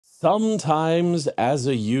Sometimes, as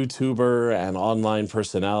a YouTuber and online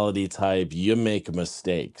personality type, you make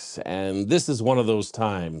mistakes. And this is one of those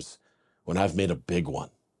times when I've made a big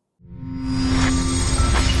one.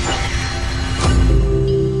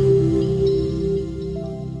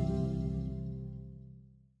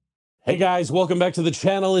 Hey guys, welcome back to the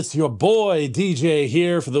channel. It's your boy DJ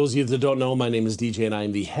here. For those of you that don't know, my name is DJ and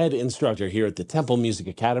I'm the head instructor here at the Temple Music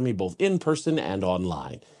Academy, both in person and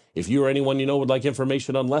online. If you or anyone you know would like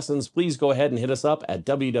information on lessons, please go ahead and hit us up at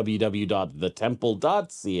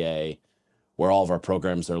www.thetemple.ca, where all of our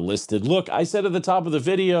programs are listed. Look, I said at the top of the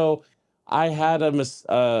video, I had a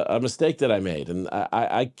mistake that I made, and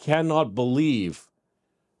I cannot believe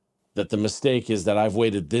that the mistake is that I've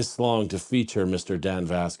waited this long to feature Mr. Dan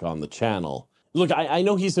VASC on the channel. Look, I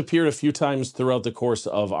know he's appeared a few times throughout the course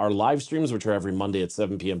of our live streams, which are every Monday at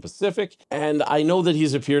 7 p.m. Pacific, and I know that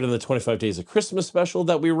he's appeared in the 25 Days of Christmas special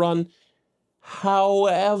that we run.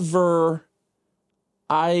 However,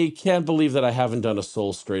 I can't believe that I haven't done a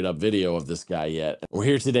sole straight-up video of this guy yet. We're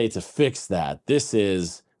here today to fix that. This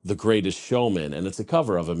is The Greatest Showman, and it's a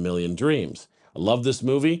cover of A Million Dreams. I love this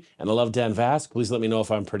movie, and I love Dan VASC. Please let me know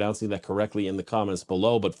if I'm pronouncing that correctly in the comments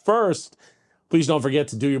below. But first, please don't forget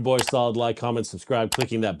to do your boy a solid like, comment, subscribe,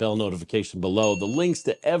 clicking that bell notification below. The links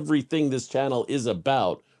to everything this channel is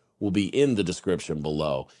about will be in the description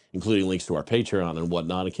below, including links to our Patreon and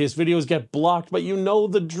whatnot, in case videos get blocked. But you know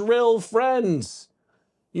the drill, friends.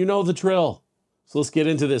 You know the drill. So let's get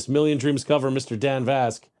into this Million Dreams cover, Mr. Dan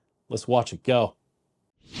VASC. Let's watch it go.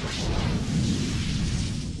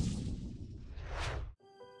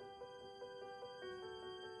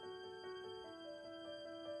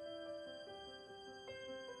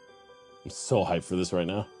 I'm so hyped for this right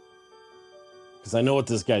now, because I know what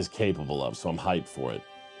this guy's capable of, so I'm hyped for it.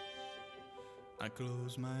 I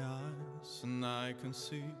close my eyes and I can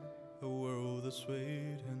see a world that's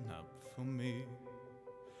waiting up for me,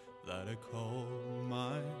 that I call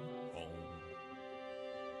my home.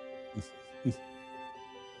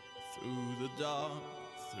 Through the dark,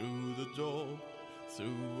 through the door,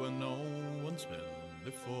 through where no one's been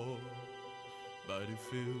before, but it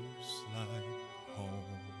feels like home.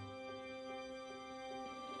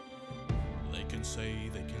 They can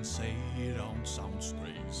say it all sounds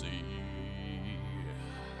crazy.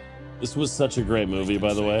 This was such a great movie,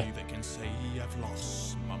 by the way. They can say I've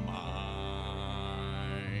lost my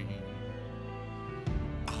mind.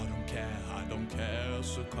 I don't care,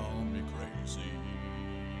 so call me crazy.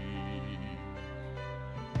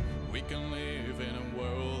 We can live in a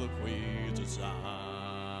world that we design.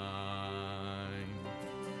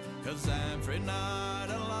 'Cause every night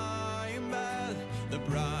I lie in bed, the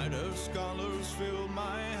brightest colors fill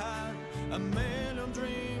my head, a million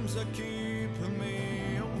dreams are keeping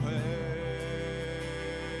me awake.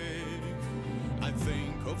 I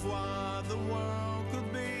think of what the world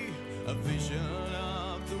could be, a vision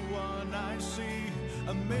of the one I see.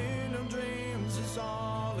 A million dreams is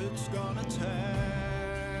all it's gonna take.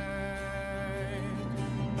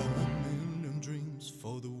 A million dreams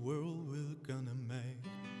for the world we're gonna make.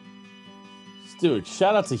 Dude,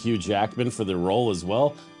 shout out to Hugh Jackman for the role as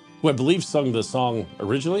well, who I believe sung the song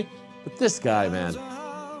originally. But this guy, man.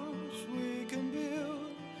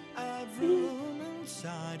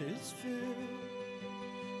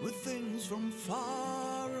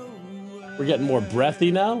 We're getting more breathy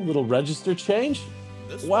now, little register change.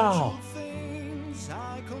 Wow.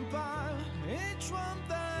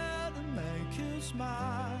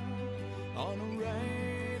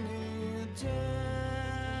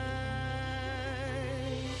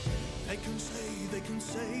 They can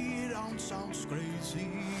say it all sounds crazy.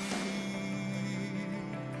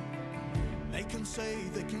 They can say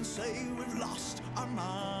we've lost our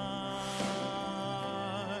mind.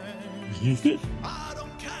 I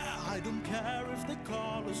don't care if they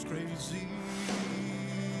call us crazy.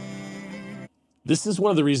 This is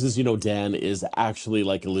one of the reasons, you know, Dan is actually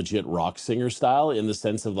like a legit rock singer style, in the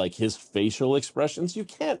sense of like his facial expressions. You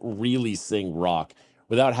can't really sing rock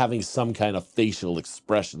without having some kind of facial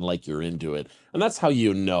expression like you're into it. And that's how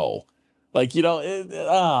you know. Like, you know,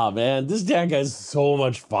 man, this Dan guy's so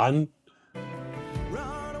much fun.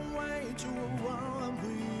 Run away to a world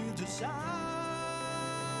we design.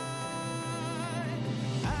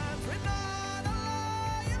 Every night I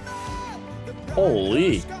lie in bed, the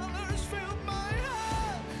Holy. colors fill my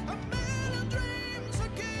head, a million dreams are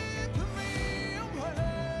keeping me awake.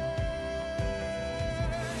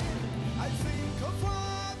 I think of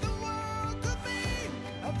what the world could be,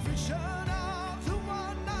 a vision of the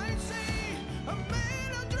one I see. A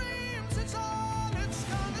million dreams, it's all it's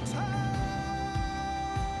gonna take.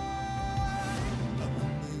 A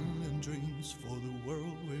million dreams for the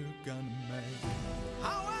world we're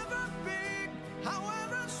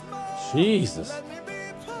Jesus. Let me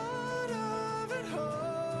be part of it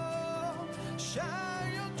all.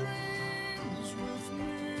 Share your dreams with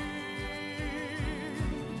me.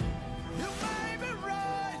 You may be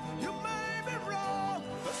right, you may be wrong,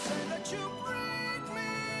 but say that you bring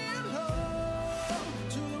me along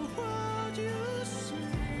to the world you see.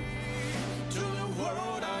 To the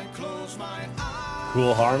world I close my eyes.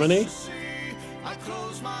 Cool harmony. To see. I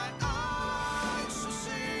close my eyes to see.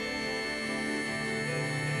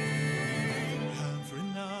 Every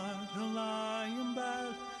night I lie in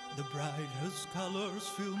bed, the brightest colors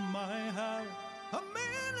fill my head. A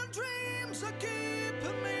million dreams are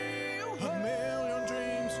keeping me awake. A million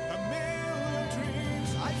dreams, a million dreams.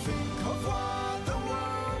 I think of what the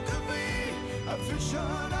world could be, a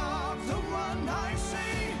vision of the one I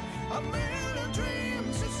see. A million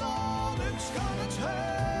dreams is all it's gonna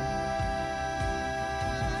take.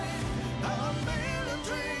 A million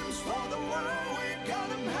dreams for the world we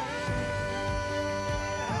gotta make.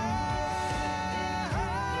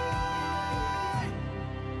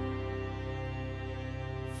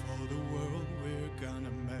 For the world we're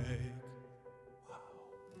gonna make.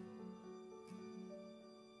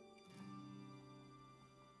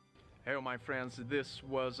 Hey my friends, this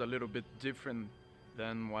was a little bit different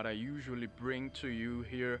than what I usually bring to you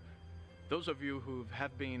here. Those of you who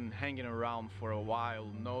have been hanging around for a while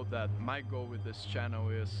know that my goal with this channel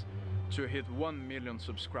is to hit 1 million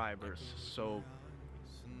subscribers. So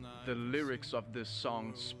the lyrics of this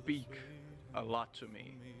song speak a lot to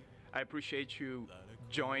me. I appreciate you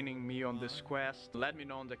joining me on this quest. Let me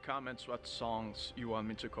know in the comments what songs you want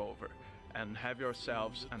me to cover. And have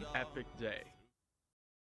yourselves an epic day.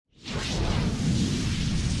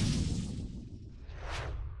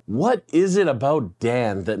 What is it about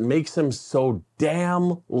Dan that makes him so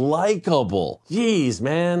damn likable? Jeez,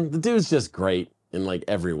 man, the dude's just great in like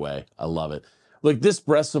every way. I love it. Look, this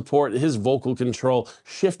breast support, his vocal control,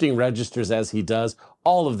 shifting registers as he does,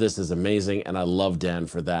 all of this is amazing, and I love Dan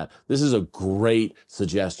for that. This is a great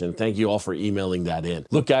suggestion. Thank you all for emailing that in.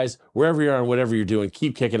 Look, guys, wherever you are and whatever you're doing,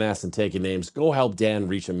 keep kicking ass and taking names. Go help Dan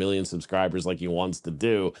reach 1 million subscribers like he wants to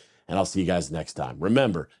do, and I'll see you guys next time.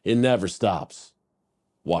 Remember, it never stops.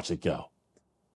 Watch it go.